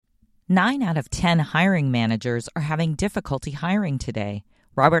9 out of 10 hiring managers are having difficulty hiring today.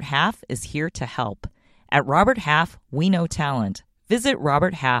 Robert Half is here to help. At Robert Half, we know talent. Visit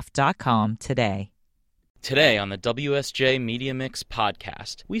roberthalf.com today. Today on the WSJ Media Mix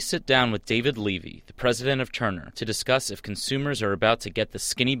podcast, we sit down with David Levy, the president of Turner, to discuss if consumers are about to get the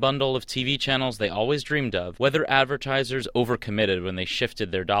skinny bundle of TV channels they always dreamed of, whether advertisers overcommitted when they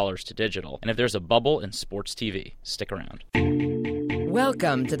shifted their dollars to digital, and if there's a bubble in sports TV. Stick around.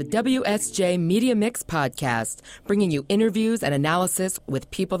 Welcome to the WSJ Media Mix podcast, bringing you interviews and analysis with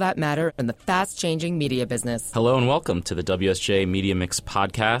people that matter in the fast-changing media business. Hello and welcome to the WSJ Media Mix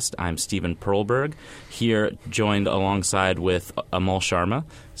podcast. I'm Stephen Perlberg, here joined alongside with Amal Sharma.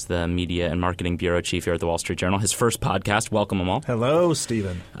 He's the Media and Marketing Bureau Chief here at the Wall Street Journal. His first podcast. Welcome, Amal. Hello,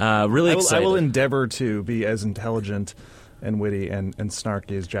 Stephen. Really excited. I will endeavor to be as intelligent and witty and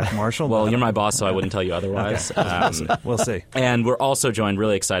snarky as Jack Marshall. Well, you're my boss, so I wouldn't tell you otherwise. Okay. We'll see. And we're also joined,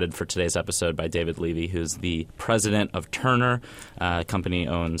 really excited for today's episode, by David Levy, who's the president of Turner. Company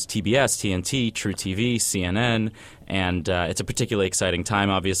owns TBS, TNT, True TV, CNN, and it's a particularly exciting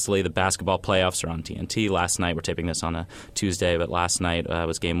time, obviously. The basketball playoffs are on TNT. Last night, we're taping this on a Tuesday, but last night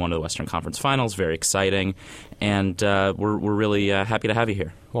was Game 1 of the Western Conference Finals. Very exciting. And we're really happy to have you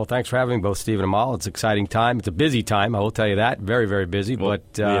here. Well, thanks for having me, both Steve and Amal. It's an exciting time. It's a busy time, I will tell you that. Very, very busy, but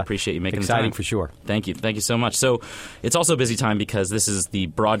we appreciate you making the time. Exciting for sure. Thank you. Thank you so much. So it's also a busy time because this is the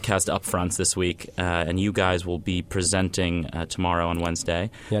broadcast upfronts this week, and you guys will be presenting tomorrow on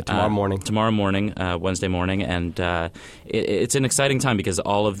Wednesday. Yeah, tomorrow morning. Wednesday morning. And it's an exciting time because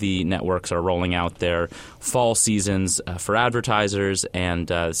all of the networks are rolling out their fall seasons for advertisers and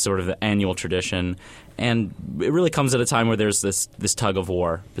sort of the annual tradition. And it really comes at a time where there's this tug of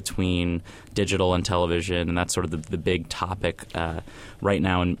war between digital and television, and that's sort of the big topic right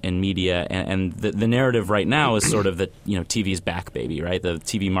now in media. And the narrative right now is sort of that, TV's back, baby, right? The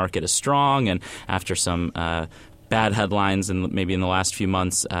TV market is strong, and after some bad headlines and maybe in the last few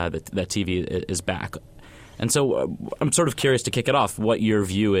months, that TV is back. And so I'm sort of curious to kick it off what your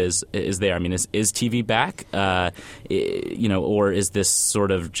view is there. I mean, is TV back, or is this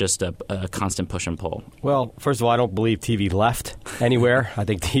sort of just a constant push and pull? Well, first of all, I don't believe TV left anywhere. I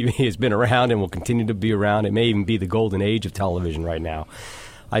think TV has been around and will continue to be around. It may even be the golden age of television right now.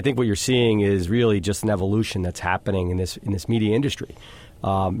 I think what you're seeing is really just an evolution that's happening in this media industry.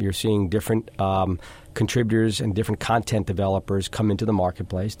 You're seeing different contributors and different content developers come into the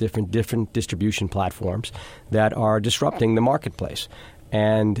marketplace, different distribution platforms that are disrupting the marketplace.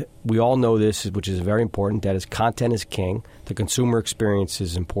 And we all know this, which is very important, that is content is king. The consumer experience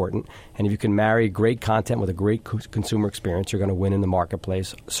is important. And if you can marry great content with a great consumer experience, you're going to win in the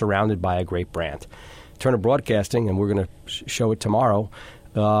marketplace, surrounded by a great brand. Turner Broadcasting, and we're going to show it tomorrow,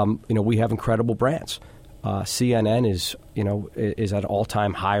 we have incredible brands. CNN is at an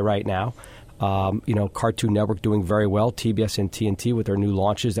all-time high right now. Cartoon Network doing very well. TBS and TNT with their new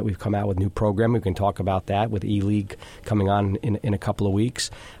launches that we've come out with new programming. We can talk about that with E-League coming on in a couple of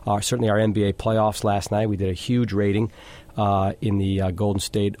weeks. Certainly our NBA playoffs last night. We did a huge rating in the Golden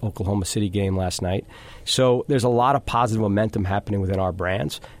State-Oklahoma City game last night. So there's a lot of positive momentum happening within our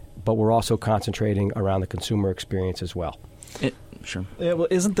brands, but we're also concentrating around the consumer experience as well. Sure. Yeah, well,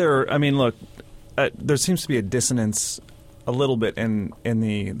 isn't there – I mean, look, there seems to be a dissonance a little bit in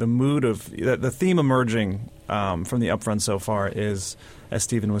the mood of the theme emerging from the upfront so far is, as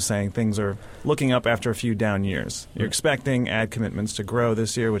Stephen was saying, things are looking up after a few down years. You're expecting ad commitments to grow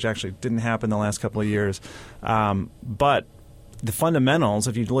this year, which actually didn't happen the last couple of years. But the fundamentals,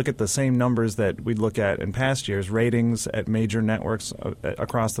 if you look at the same numbers that we'd look at in past years, ratings at major networks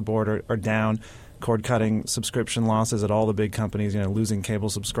across the board are down. Cord-cutting subscription losses at all the big companies, losing cable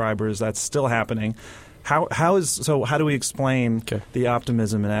subscribers, that's still happening. How do we explain the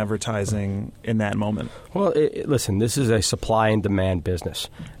optimism in advertising in that moment? Well, listen, this is a supply and demand business,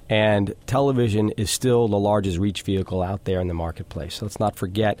 and television is still the largest reach vehicle out there in the marketplace. So let's not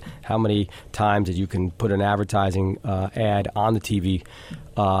forget how many times that you can put an advertising ad on the TV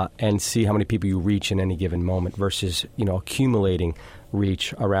and see how many people you reach in any given moment versus accumulating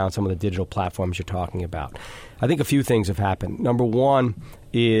reach around some of the digital platforms you're talking about. I think a few things have happened. Number one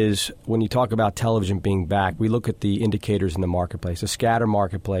is when you talk about television being back, we look at the indicators in the marketplace. The scatter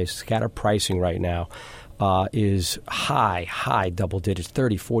marketplace, scatter pricing right now is high double digits,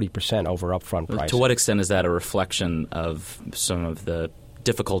 30-40% over upfront pricing. To what extent is that a reflection of some of the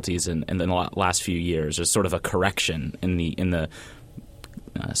difficulties in the last few years, or sort of a correction in the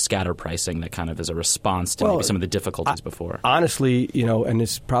scatter pricing that kind of is a response to maybe some of the difficulties before? Honestly, and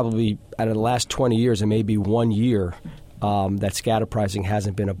it's probably out of the last 20 years, it may be 1 year that scatter pricing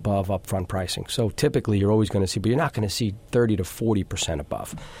hasn't been above upfront pricing. So typically you're always going to see, but you're not going to see 30 to 40%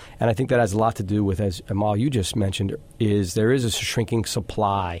 above. And I think that has a lot to do with, as Amal, you just mentioned, is there is a shrinking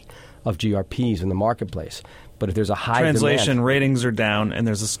supply of GRPs in the marketplace. But if there's a high translation, demand, ratings are down, and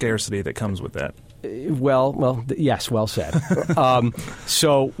there's a scarcity that comes with that. Yes, well said.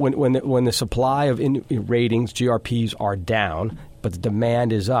 So when the supply of ratings, GRPs, are down, but the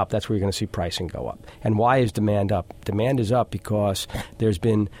demand is up, that's where you're going to see pricing go up. And why is demand up? Demand is up because there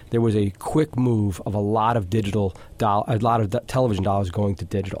was a quick move of a lot of television dollars going to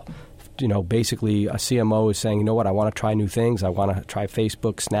digital. Basically a CMO is saying, you know what, I want to try new things. I want to try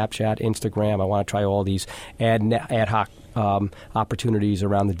Facebook, Snapchat, Instagram. I want to try all these ad hoc opportunities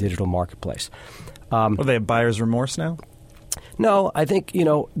around the digital marketplace. They have buyer's remorse now? No, I think,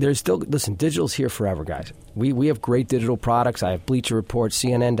 there's still, listen, digital's here forever, guys. We have great digital products. I have Bleacher Report,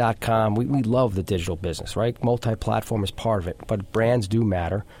 CNN.com. We love the digital business, right? Multi-platform is part of it, but brands do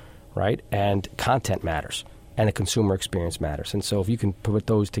matter, right? And content matters. And the consumer experience matters. And so if you can put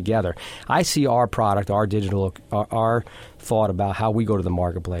those together, I see our product, our digital, our thought about how we go to the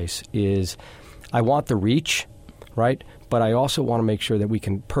marketplace is I want the reach, right? But I also want to make sure that we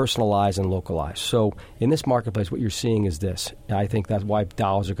can personalize and localize. So in this marketplace, what you're seeing is this. I think that's why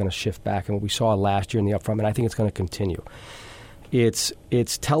dollars are going to shift back. And what we saw last year in the upfront, and I think it's going to continue. It's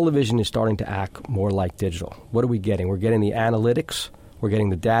television is starting to act more like digital. What are we getting? We're getting the analytics. We're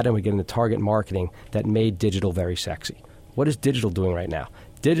getting the data, and we're getting the target marketing that made digital very sexy. What is digital doing right now?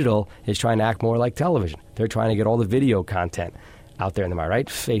 Digital is trying to act more like television. They're trying to get all the video content out there in the market, right?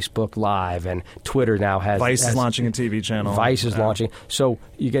 Facebook Live and Twitter now has... Vice is launching a TV channel. Vice is launching. So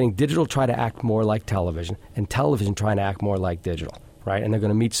you're getting digital try to act more like television, and television trying to act more like digital, right? And they're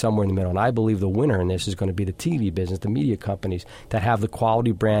going to meet somewhere in the middle. And I believe the winner in this is going to be the TV business, the media companies that have the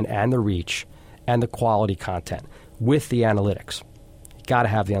quality brand and the reach and the quality content with the analytics. Got to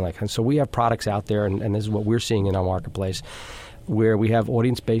have the analytics. And so we have products out there, and this is what we're seeing in our marketplace, where we have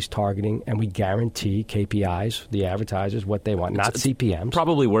audience-based targeting, and we guarantee KPIs, the advertisers, what they want, not CPMs.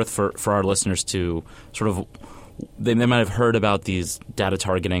 Probably worth for our listeners to sort of, they might have heard about these data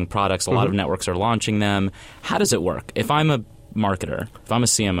targeting products. A lot of networks are launching them. How does it work? If I'm a marketer, if I'm a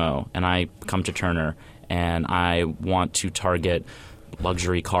CMO, and I come to Turner and I want to target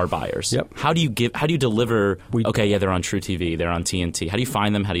luxury car buyers. Yep. How do you deliver? They're on True TV, they're on TNT. How do you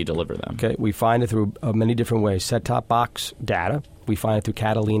find them? How do you deliver them? Okay, we find it through many different ways. Set-top box data. We find it through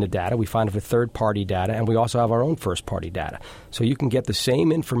Catalina data. We find it for third-party data, and we also have our own first-party data. So you can get the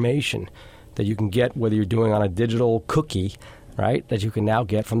same information that you can get whether you're doing on a digital cookie, right? That you can now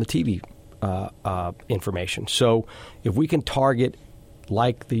get from the TV information. So if we can target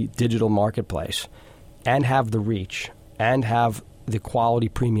like the digital marketplace and have the reach and have the quality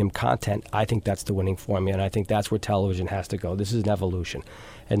premium content, I think that's the winning formula, and I think that's where television has to go. This is an evolution.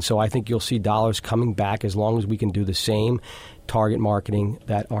 And so I think you'll see dollars coming back as long as we can do the same target marketing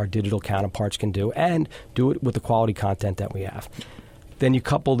that our digital counterparts can do and do it with the quality content that we have. Then you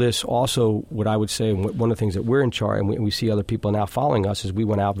couple this also, what I would say, and one of the things that we're in charge, and we see other people now following us, is we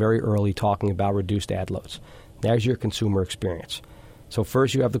went out very early talking about reduced ad loads. There's your consumer experience. So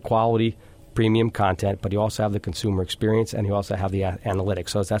first you have the quality premium content, but you also have the consumer experience, and you also have the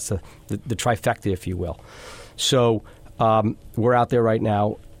analytics. So that's the trifecta, if you will. So we're out there right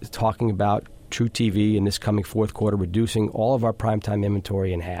now talking about True TV in this coming fourth quarter, reducing all of our primetime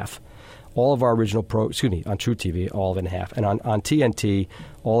inventory in half. All of our original on True TV, all of it in half. And on TNT,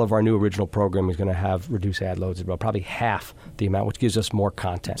 all of our new original programming is going to have reduced ad loads as well, probably half the amount, which gives us more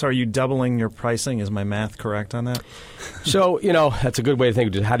content. So are you doubling your pricing? Is my math correct on that? So, that's a good way to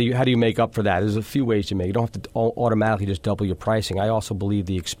think. How do you make up for that? There's a few ways you make it. You don't have to automatically just double your pricing. I also believe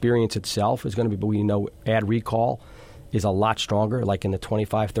the experience itself is going to be, but we know ad recall is a lot stronger, like in the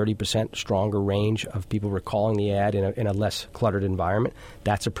 25-30% stronger range of people recalling the ad in a less cluttered environment.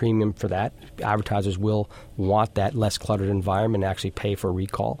 That's a premium for that. Advertisers will want that less cluttered environment and actually pay for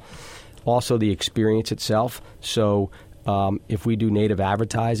recall. Also, the experience itself. So if we do native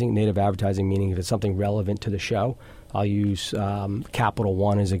advertising meaning if it's something relevant to the show, I'll use Capital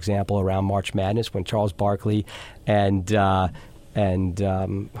One as an example around March Madness when Charles Barkley and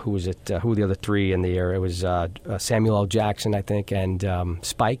who was it? Who were the other three in the year? It was Samuel L. Jackson, I think, and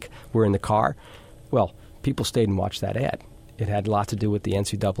Spike were in the car. Well, people stayed and watched that ad. It had a lot to do with the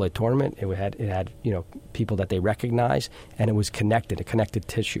NCAA tournament. It had people that they recognize, and it was connected, a connected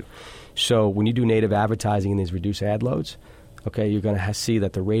tissue. So when you do native advertising in these reduced ad loads, okay, you're going to see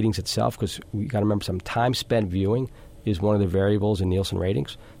that the ratings itself, because we got to remember some time spent viewing is one of the variables in Nielsen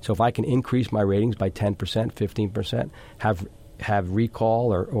ratings. So if I can increase my ratings by 10%, 15%, have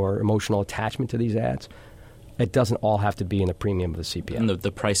recall or emotional attachment to these ads, It doesn't all have to be in the premium of the CPM. And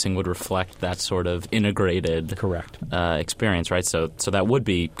the pricing would reflect that sort of integrated correct experience, right? So that would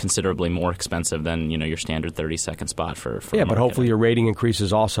be considerably more expensive than your standard 30-second spot for yeah, but marketing. hopefully your rating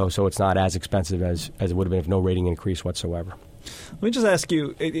increases also, so it's not as expensive as it would have been if no rating increase whatsoever. Let me just ask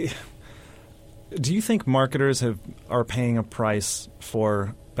you, do you think marketers are paying a price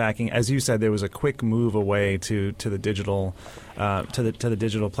for backing? As you said, there was a quick move away to the digital to the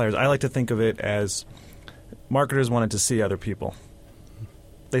digital players. I like to think of it as marketers wanted to see other people.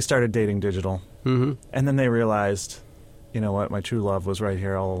 They started dating digital, and then they realized, you know what, my true love was right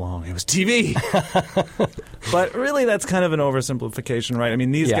here all along. It was TV. But really, that's kind of an oversimplification, right? I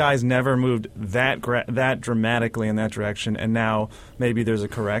mean, these guys never moved that dramatically in that direction, and now maybe there's a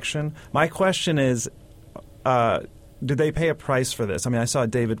correction. My question is, did they pay a price for this? I mean, I saw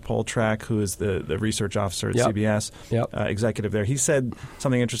David Poltrack, who is the research officer at CBS, executive there. He said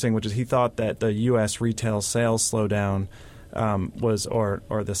something interesting, which is he thought that the U.S. retail sales slowdown was, or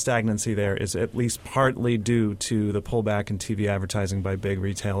the stagnancy there, is at least partly due to the pullback in TV advertising by big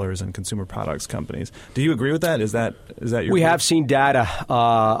retailers and consumer products companies. Do you agree with that? Is that your? We have seen data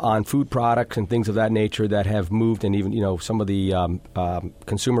on food products and things of that nature that have moved, and even some of the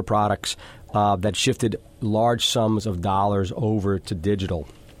consumer products that shifted large sums of dollars over to digital.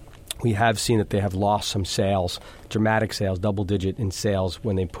 We have seen that they have lost some sales, dramatic sales, double-digit in sales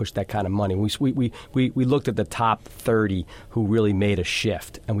when they pushed that kind of money. We looked at the top 30 who really made a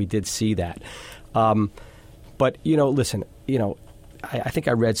shift, and we did see that. But, listen, I think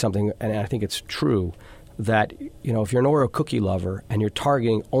I read something, and I think it's true, that, if you're an Oreo cookie lover and you're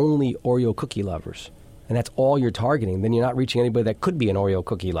targeting only Oreo cookie lovers, and that's all you're targeting, then you're not reaching anybody that could be an Oreo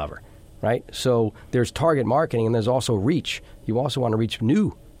cookie lover, right? So there's target marketing, and there's also reach. You also want to reach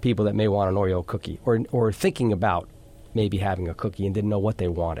new people that may want an Oreo cookie or thinking about maybe having a cookie and didn't know what they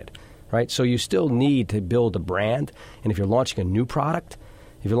wanted, right? So you still need to build a brand. And if you're launching a new product,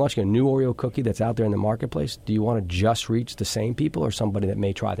 if you're launching a new Oreo cookie that's out there in the marketplace, do you want to just reach the same people or somebody that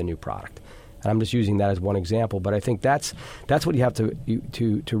may try the new product? And I'm just using that as one example. But I think that's what you have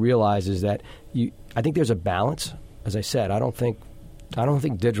to realize is that I think there's a balance. As I said, I don't think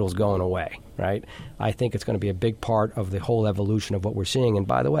digital's going away, right? I think it's going to be a big part of the whole evolution of what we're seeing. And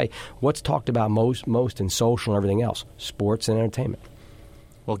by the way, what's talked about most in social and everything else? Sports and entertainment.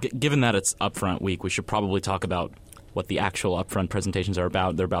 Well, given that it's Upfront week, we should probably talk about what the actual Upfront presentations are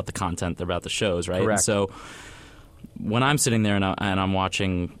about. They're about the content. They're about the shows, right? Correct. And so when I'm sitting there and I'm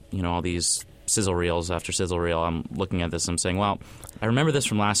watching, all these sizzle reels after sizzle reel, I'm looking at this and I'm saying, well, I remember this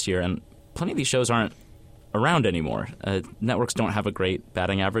from last year, and plenty of these shows aren't around anymore. Networks don't have a great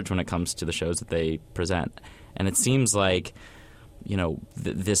batting average when it comes to the shows that they present. And it seems like,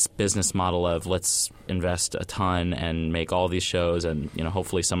 this business model of let's invest a ton and make all these shows and,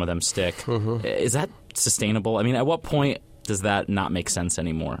 hopefully some of them stick. Is that sustainable? I mean, at what point does that not make sense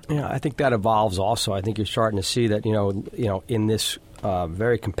anymore? Yeah, I think that evolves also. I think you're starting to see that, in this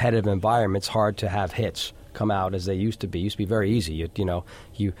very competitive environment, it's hard to have hits come out as they used to be. It used to be very easy.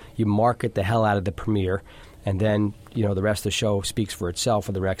 You market the hell out of the premiere, and then the rest of the show speaks for itself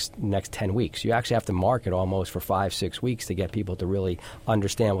for the next 10 weeks. You actually have to market almost for 5-6 weeks to get people to really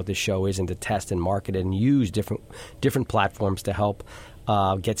understand what the show is and to test and market it and use different platforms to help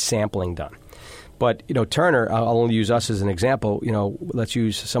get sampling done. But Turner, I'll only use us as an example. Let's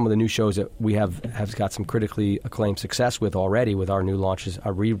use some of the new shows that we have got some critically acclaimed success with already with our new launches,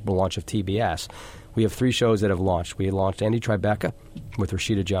 our relaunch of TBS. We have 3 shows that have launched. We launched Andy Tribeca with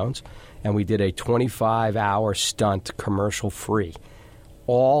Rashida Jones, and we did a 25-hour stunt commercial-free.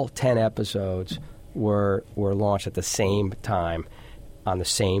 All 10 episodes were launched at the same time on the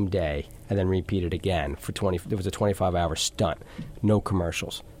same day and then repeated again for 20. There was a 25-hour stunt, no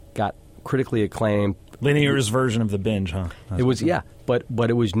commercials. Got critically acclaimed. Linear's version of the binge, huh? It was, but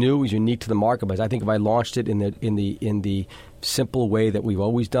it was new, it was unique to the marketplace. I think if I launched it in the simple way that we've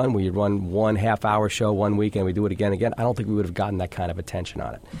always done, where you run 1 half-hour show one week and we do it again, I don't think we would have gotten that kind of attention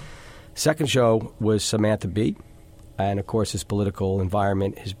on it. Second show was Samantha Bee, and of course, this political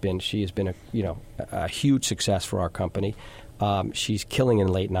environment has been a huge success for our company. She's killing in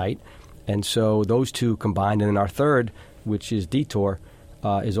late night, and so those two combined, and then our third, which is Detour,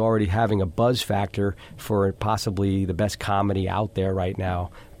 is already having a buzz factor for possibly the best comedy out there right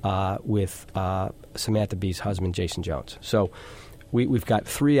now with Samantha Bee's husband, Jason Jones. So we've got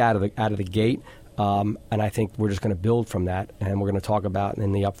 3 out of the gate, and I think we're just going to build from that, and we're going to talk about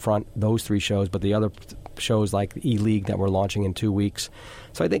in the upfront those 3 shows, but the other shows like the E-League that we're launching in 2 weeks.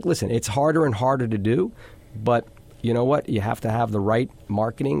 So I think, listen, it's harder and harder to do, but you know what? You have to have the right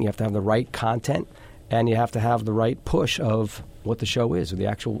marketing, you have to have the right content, and you have to have the right push of what the show is, or the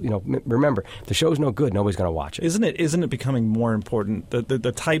actual, remember, if the show's no good, nobody's going to watch it. Isn't it becoming more important?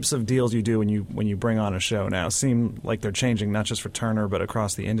 The types of deals you do when you bring on a show now seem like they're changing, not just for Turner but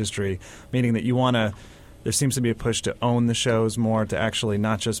across the industry, meaning that there seems to be a push to own the shows more, to actually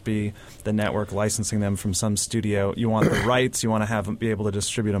not just be the network licensing them from some studio. You want the rights. You want to have them be able to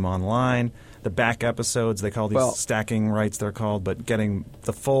distribute them online. The back episodes, they call these stacking rights, they're called, but getting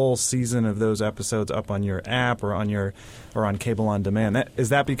the full season of those episodes up on your app or on cable on demand. Is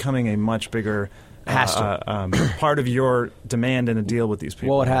that becoming a much bigger part of your demand in a deal with these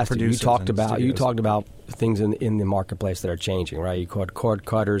people? Well, it has to. You talked about things in the marketplace that are changing, right? You called cord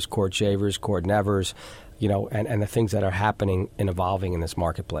cutters, cord shavers, cord nevers, and the things that are happening and evolving in this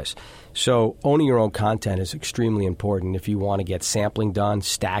marketplace. So owning your own content is extremely important if you want to get sampling done,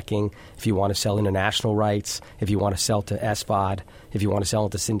 stacking, if you want to sell international rights, if you want to sell to SVOD, if you want to sell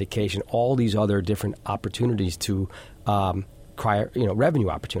into syndication, all these other different opportunities to revenue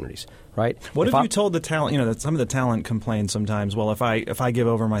opportunities, right? What have you told the talent? That some of the talent complains sometimes. Well, if I give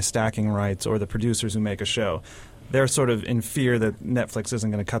over my stacking rights, or the producers who make a show, they're sort of in fear that Netflix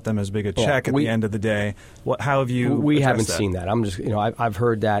isn't going to cut them as big a check at the end of the day. How have you? We haven't seen that. I'm just, I've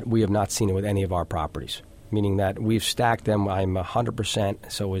heard that. We have not seen it with any of our properties. Meaning that we've stacked them. I'm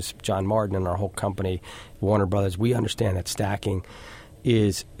 100%. So is John Martin and our whole company, Warner Brothers. We understand that stacking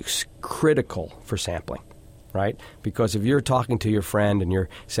is critical for sampling. Right? Because if you're talking to your friend and you're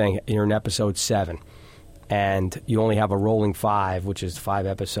saying you're in episode 7 and you only have a rolling 5, which is 5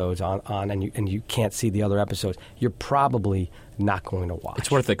 episodes on and you can't see the other episodes, you're probably not going to watch. It's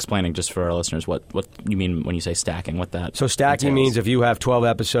worth explaining just for our listeners what you mean when you say stacking, what that So stacking entails. means if you have 12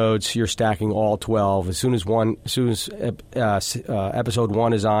 episodes, you're stacking all 12. As soon as episode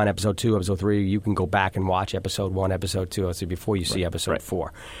 1 is on, episode 2, episode 3, you can go back and watch episode 1, episode 2, so before you see episode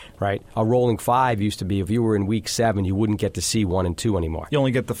 4. Right? A rolling 5 used to be if you were in week 7, you wouldn't get to see 1 and 2 anymore. You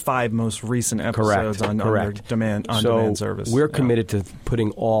only get the 5 most recent episodes on their demand service. We're committed to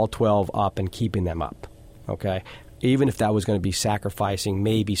putting all 12 up and keeping them up. Okay? Even if that was going to be sacrificing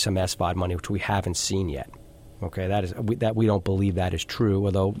maybe some SVOD money, which we haven't seen yet. Okay, that we don't believe that is true,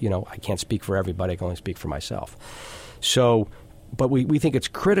 although, I can't speak for everybody, I can only speak for myself. So, but we think it's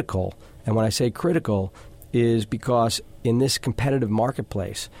critical, and when I say critical is because in this competitive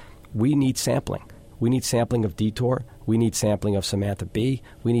marketplace, we need sampling. We need sampling of Detour. We need sampling of Samantha Bee.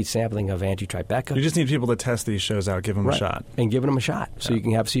 We need sampling of Angie Tribeca. You just need people to test these shows out, give them a shot. And giving them a shot. So you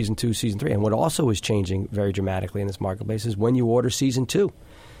can have season 2, season 3. And what also is changing very dramatically in this marketplace is when you order season 2.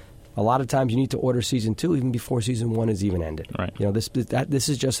 A lot of times you need to order season 2 even before season 1 is even ended. Right. This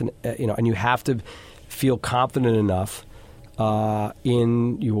is just and you have to feel confident enough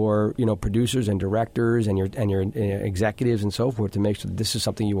in your producers and directors and your executives and so forth to make sure that this is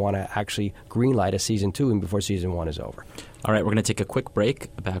something you want to actually greenlight a season 2 even before season 1 is over. All right, we're going to take a quick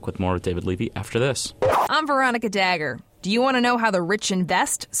break. Back with more with David Levy after this. I'm Veronica Dagger. Do you want to know how the rich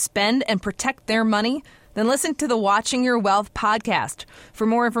invest, spend, and protect their money? Then listen to the Watching Your Wealth podcast. For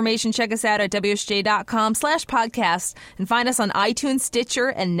more information, check us out at WSJ.com/podcasts and find us on iTunes, Stitcher,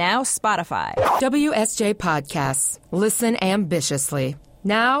 and now Spotify. WSJ Podcasts. Listen ambitiously.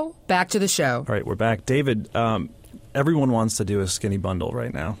 Now, back to the show. All right, we're back. David, everyone wants to do a skinny bundle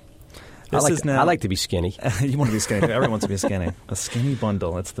right now. I like to be skinny. You want to be skinny. Everyone wants to be skinny. A skinny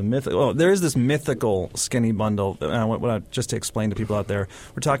bundle. It's the myth. Oh, there is this mythical skinny bundle. Just to explain to people out there,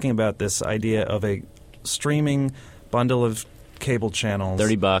 we're talking about this idea of a streaming bundle of cable channels.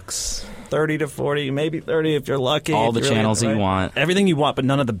 $30. 30 to 40, maybe 30 if you're lucky. All the channels that you want. Everything you want, but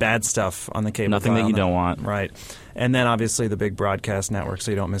none of the bad stuff on the cable. Nothing that you don't want. Right. And then obviously the big broadcast network so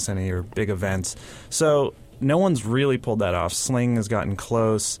you don't miss any of your big events. So no one's really pulled that off. Sling has gotten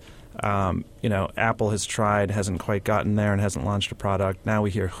close. Apple has tried, hasn't quite gotten there and hasn't launched a product. Now we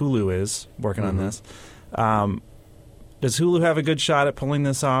hear Hulu is working on this. Does Hulu have a good shot at pulling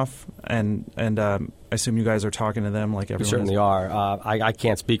this off? And I assume you guys are talking to them like everyone. We certainly are. I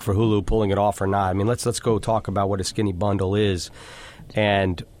can't speak for Hulu pulling it off or not. I mean, let's go talk about what a skinny bundle is,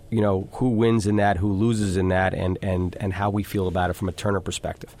 and who wins in that, who loses in that, and how we feel about it from a Turner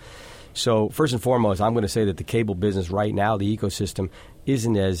perspective. So first and foremost, I'm going to say that the cable business right now, the ecosystem,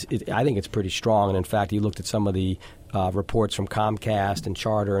 I think it's pretty strong. And in fact, you looked at some of the reports from Comcast and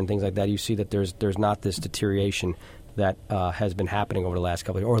Charter and things like that. You see that there's not this deterioration that has been happening over the last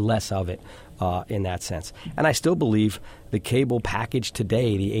couple of years, or less of it in that sense. And I still believe the cable package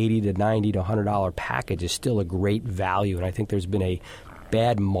today, the $80 to $90 to $100 package, is still a great value. And I think there's been a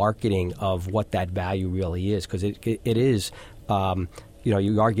bad marketing of what that value really is, because it is,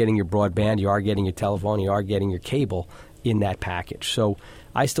 you are getting your broadband, you are getting your telephone, you are getting your cable in that package. So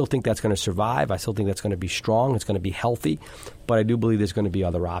I still think that's going to survive. I still think that's going to be strong. It's going to be healthy. But I do believe there's going to be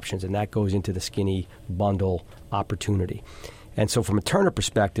other options, and that goes into the skinny bundle opportunity. And so from a Turner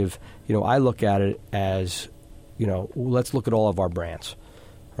perspective, I look at it as, let's look at all of our brands,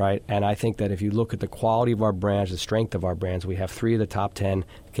 right? And I think that if you look at the quality of our brands, the strength of our brands, we have 3 of the top 10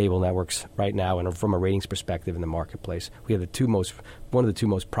 cable networks right now, and from a ratings perspective in the marketplace. We have one of the two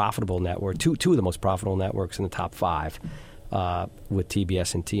most profitable networks, two of the most profitable networks in the top 5 with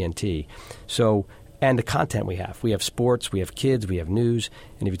TBS and TNT. So, and the content we have sports, we have kids, we have news,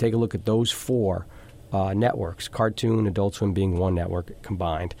 and if you take a look at those 4 networks, Cartoon, Adult Swim being one network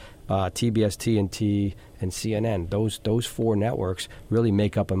combined, TBS, TNT, and CNN. Those 4 networks really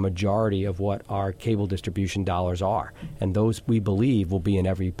make up a majority of what our cable distribution dollars are, and those we believe will be in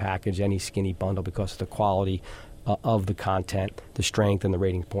every package, any skinny bundle, because of the quality of the content, the strength, and the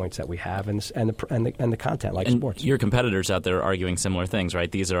rating points that we have, and the content like sports. Your competitors out there are arguing similar things, right?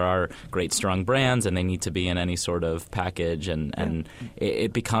 These are our great, strong brands, and they need to be in any sort of package, and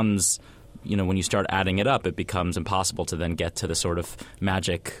it becomes. When you start adding it up, it becomes impossible to then get to the sort of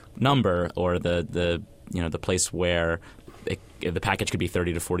magic number or the place where the package could be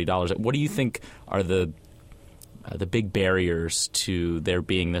 $30 to $40. What do you think are the big barriers to there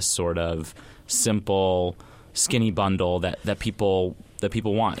being this sort of simple, skinny bundle that people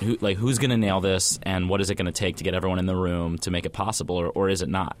want? Who's going to nail this, and what is it going to take to get everyone in the room to make it possible, or is it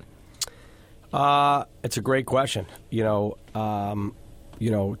not? It's a great question.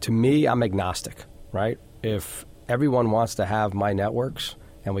 To me, I'm agnostic, right? If everyone wants to have my networks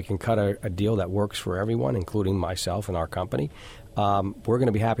and we can cut a deal that works for everyone, including myself and our company, we're going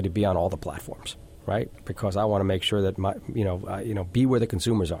to be happy to be on all the platforms, right? Because I want to make sure that be where the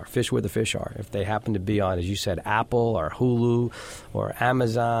consumers are, fish where the fish are. If they happen to be on, as you said, Apple or Hulu or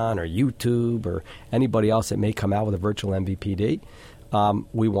Amazon or YouTube or anybody else that may come out with a virtual MVPD,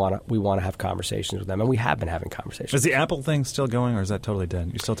 we want to have conversations with them, and we have been having conversations. Is the Apple thing still going, or is that totally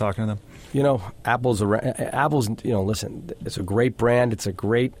dead? You still talking to them? Apple's. Listen, it's a great brand. It's a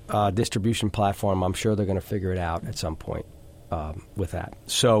great distribution platform. I'm sure they're going to figure it out at some point with that.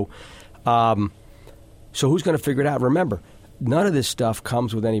 So who's going to figure it out? Remember, none of this stuff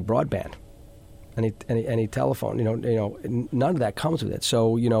comes with any broadband, any telephone. None of that comes with it.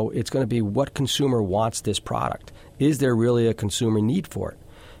 So it's going to be what consumer wants this product. Is there really a consumer need for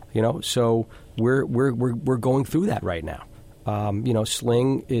it? So we're going through that right now.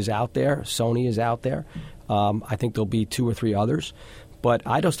 Sling is out there, Sony is out there. I think there'll be 2 or 3 others, but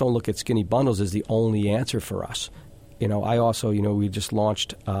I just don't look at skinny bundles as the only answer for us. I also, we just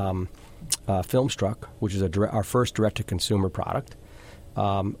launched Filmstruck, which is our first direct-to-consumer product,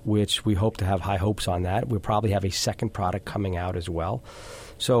 which we hope to have high hopes on that. We'll probably have a second product coming out as well.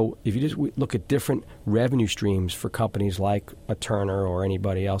 So if you just look at different revenue streams for companies like a Turner or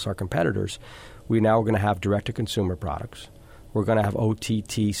anybody else, our competitors, we're going to have direct-to-consumer products. We're going to have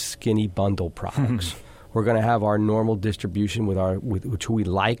OTT skinny bundle products. We're going to have our normal distribution which we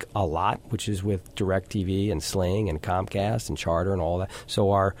like a lot, which is with DirecTV and Sling and Comcast and Charter and all that.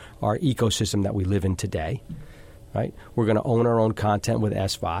 So our ecosystem that we live in today, right? We're going to own our own content with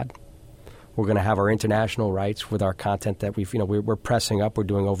SVOD. We're going to have our international rights with our content that we're pressing up. We're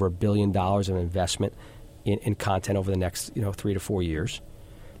doing over $1 billion of investment in content over the next 3 to 4 years,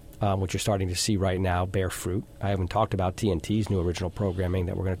 which you're starting to see right now bear fruit. I haven't talked about TNT's new original programming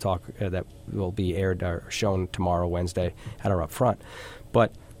that we're going to talk that will be aired or shown tomorrow, Wednesday, at our upfront.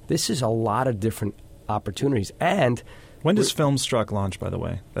 But this is a lot of different opportunities. And when does Filmstruck launch? By the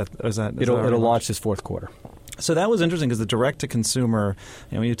way, it'll launch this fourth quarter. So that was interesting because the direct-to-consumer,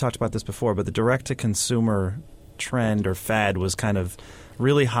 you talked about this before, but the direct-to-consumer trend or fad was kind of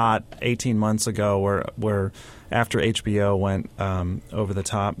really hot 18 months ago where after HBO went over the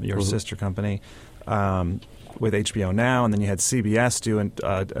top, your sister company, with HBO Now, and then you had CBS doing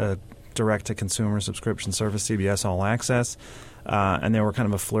a direct-to-consumer subscription service, CBS All Access, and there were kind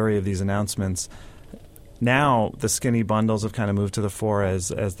of a flurry of these announcements. Now the skinny bundles have kind of moved to the fore as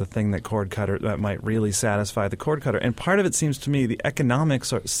the thing that might really satisfy the cord cutter. And part of it seems to me the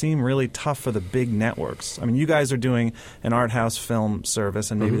economics seem really tough for the big networks. I mean, you guys are doing an art house film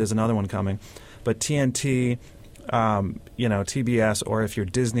service, and maybe there's another one coming. But TNT, TBS, or if you're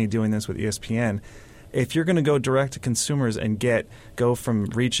Disney doing this with ESPN, if you're going to go direct to consumers and go from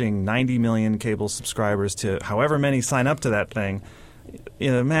reaching 90 million cable subscribers to however many sign up to that thing,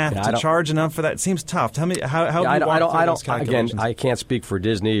 to charge enough for that seems tough. Tell me how do you walk through those calculations? Again, I can't speak for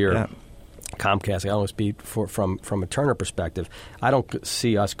Disney or Comcast. I only speak from a Turner perspective. I don't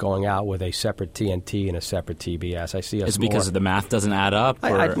see us going out with a separate TNT and a separate TBS. I see us. It's because the math doesn't add up.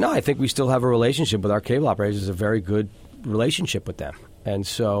 No, I think we still have a relationship with our cable operators. It's a very good relationship with them. And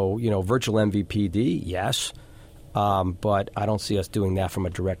so, virtual MVPD, yes. But I don't see us doing that from a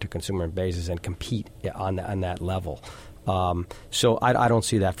direct-to-consumer basis and compete on that level. So I don't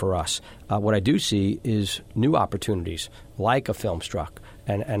see that for us. What I do see is new opportunities, like a Filmstruck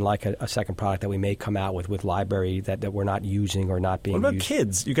and like a second product that we may come out with library that we're not using or not being used. What about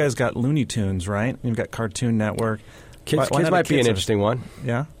kids? You guys got Looney Tunes, right? You've got Cartoon Network. Kids might be an interesting one.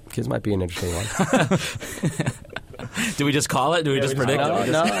 Yeah? Kids might be an interesting one. Do we just call it? Do we just predict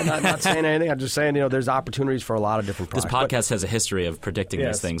it? No, I'm not saying anything. I'm just saying, there's opportunities for a lot of different products. This podcast has a history of predicting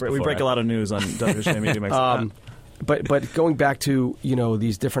these things before. We break a lot of news on WSJ Media Mix. But going back to,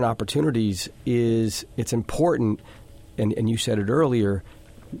 these different opportunities, it's important, and you said it earlier,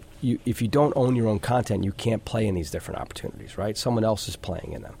 if you don't own your own content, you can't play in these different opportunities, right? Someone else is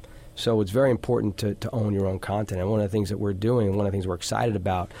playing in them. So it's very important to own your own content. And one of the things that we're doing, and one of the things we're excited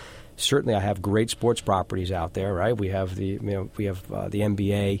about, certainly I have great sports properties out there, right? We have the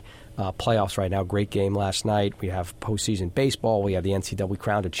NBA playoffs right now. Great game last night. We have postseason baseball. We have the NCAA. We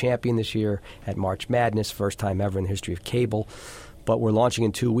crowned a champion this year at March Madness, first time ever in the history of cable. But we're launching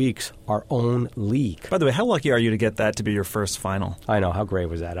in 2 weeks our own league. By the way, how lucky are you to get that to be your first final? I know. How great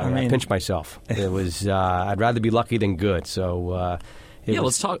was that? I pinched myself. It was. I'd rather be lucky than good. So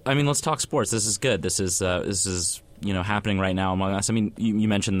let's talk. Let's talk sports. This is good. This is happening right now among us. You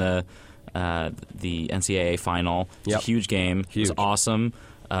mentioned the NCAA final. It's a huge game. Huge. It was awesome.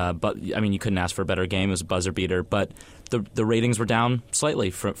 But you couldn't ask for a better game. It was a buzzer beater. But the ratings were down slightly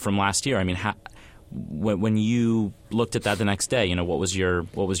from last year. When you looked at that the next day, what was your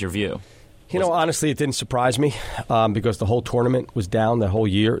view? Honestly, it didn't surprise me because the whole tournament was down the whole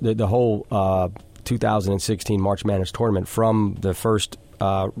year. The whole 2016 March Madness tournament, from the first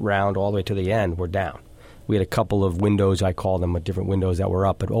round all the way to the end, were down. We had a couple of windows, I call them, different windows that were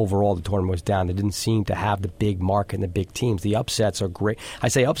up, but overall the tournament was down. They didn't seem to have the big market and the big teams. The upsets are great. I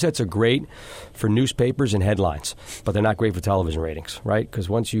say upsets are great for newspapers and headlines, but they're not great for television ratings, right? Because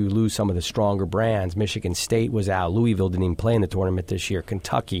once you lose some of the stronger brands, Michigan State was out. Louisville didn't even play in the tournament this year.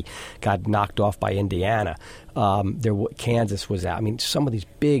 Kentucky got knocked off by Indiana. Kansas was out. Some of these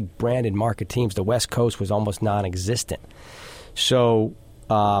big branded market teams, the West Coast was almost non-existent. So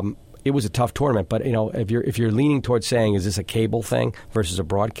it was a tough tournament, but if you're leaning towards saying, is this a cable thing versus a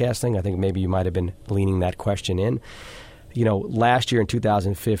broadcast thing, I think maybe you might have been leaning that question in. Last year in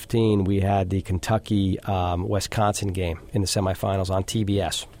 2015, we had the Kentucky Wisconsin game in the semifinals on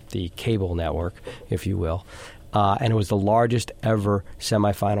TBS, the cable network, if you will, and it was the largest ever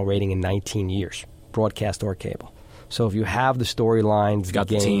semifinal rating in 19 years, broadcast or cable. So if you have the storylines, the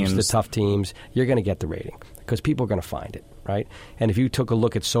games, the tough teams, you're going to get the rating because people are going to find it. Right, and if you took a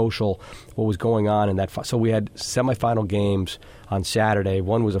look at social, what was going on in that? So we had semifinal games on Saturday.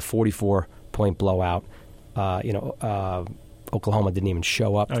 One was a 44-point blowout. Oklahoma didn't even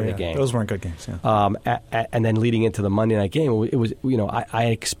show up to the game. Those weren't good games. Yeah. And then leading into the Monday night game, it was I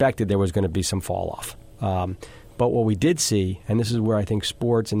expected there was going to be some fall off. But what we did see, and this is where I think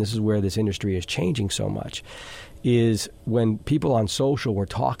sports and this is where this industry is changing so much, is when people on social were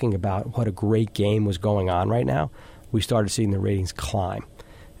talking about what a great game was going on right now, we started seeing the ratings climb.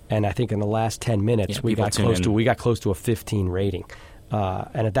 And I think in the last 10 minutes, we got close to a 15 rating.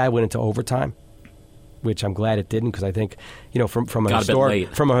 And if that went into overtime, which I'm glad it didn't, because I think, from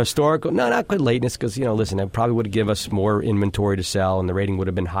a historical, no, not good lateness, because, listen, it probably would have given us more inventory to sell, and the rating would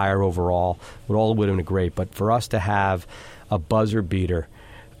have been higher overall. It all would have been great. But for us to have a buzzer beater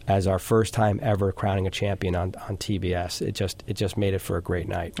as our first time ever crowning a champion on TBS, it just made it for a great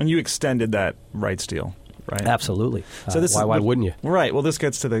night. And you extended that rights deal. Right. Absolutely. So why wouldn't you? Right. Well, this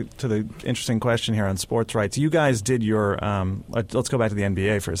gets to the interesting question here on sports rights. You guys did your let's go back to the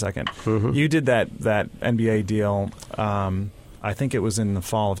NBA for a second. Mm-hmm. You did that NBA deal. I think it was in the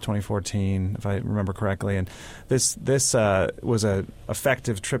fall of 2014, if I remember correctly. And this was a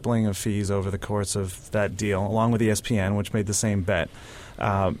effective tripling of fees over the course of that deal, along with ESPN, which made the same bet.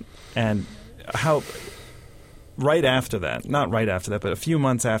 And how right after that, not right after that, but a few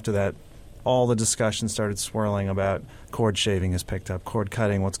months after that, all the discussion started swirling about cord shaving has picked up, cord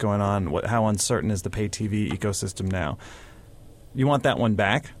cutting, what's going on, how uncertain is the pay TV ecosystem now. You want that one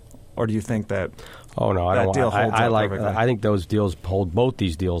back, or do you think that? Oh no, I don't. Deal holds up perfectly? I think those deals both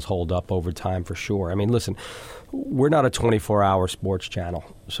these deals hold up over time for sure. Listen, we're not a 24-hour sports channel,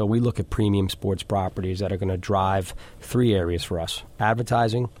 so we look at premium sports properties that are going to drive three areas for us: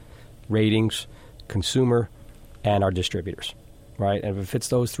 advertising, ratings, consumer, and our distributors. Right, and if it fits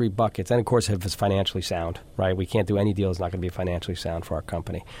those three buckets, and of course if it's financially sound, right, we can't do any deal that's not going to be financially sound for our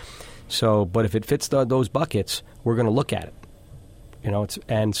company. So, but if it fits those buckets, we're going to look at it.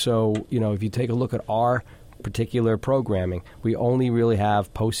 If you take a look at our particular programming. We only really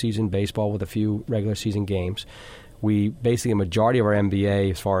have postseason baseball with a few regular season games. We basically, a majority of our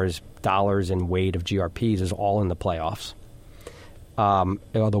NBA, as far as dollars and weight of GRPs, is all in the playoffs.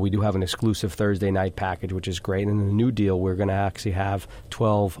 Although we do have an exclusive Thursday night package, which is great. And in the new deal, we're going to actually have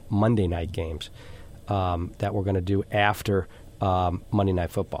 12 Monday night games that we're going to do after Monday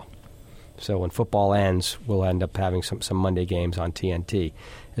Night Football. So when football ends, we'll end up having some Monday games on TNT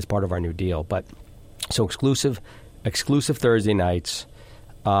as part of our new deal. But so exclusive Thursday nights,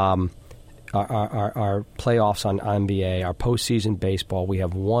 our playoffs on NBA, our postseason baseball. We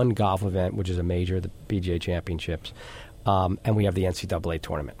have one golf event, which is a major, the PGA Championships, and we have the NCAA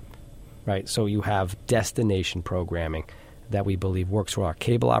tournament. Right. So you have destination programming that we believe works for our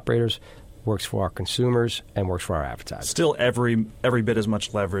cable operators, works for our consumers, and works for our advertisers. Still every bit as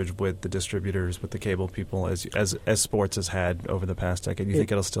much leverage with the distributors, with the cable people, as sports has had over the past decade. You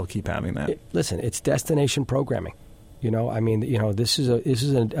think it'll still keep having that? Listen, it's destination programming. This is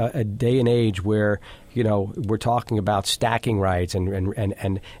a day and age where, we're talking about stacking rights and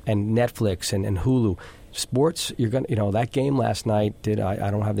Netflix and Hulu. Sports, you're going to, that game last night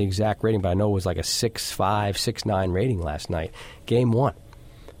I don't have the exact rating, but I know it was like a 6.5, 6.9 rating last night. Game 1.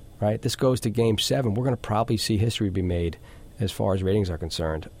 Right, this goes to Game 7. We're going to probably see history be made as far as ratings are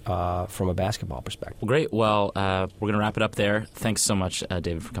concerned from a basketball perspective. Well, great. Well, we're going to wrap it up there. Thanks so much,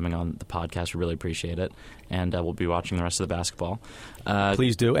 David, for coming on the podcast. We really appreciate it. And we'll be watching the rest of the basketball.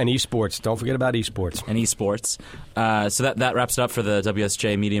 Please do. And esports. Don't forget about esports. And esports. So that wraps it up for the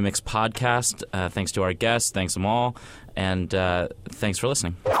WSJ Media Mix podcast. Thanks to our guests. Thanks them all. And thanks for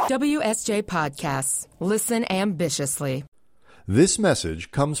listening. WSJ Podcasts. Listen ambitiously. This message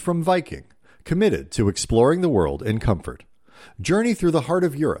comes from Viking, committed to exploring the world in comfort. Journey through the heart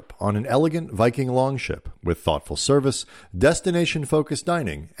of Europe on an elegant Viking longship with thoughtful service, destination-focused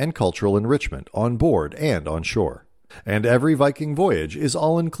dining, and cultural enrichment on board and on shore. And every Viking voyage is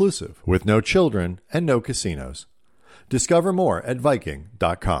all-inclusive, with no children and no casinos. Discover more at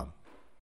Viking.com.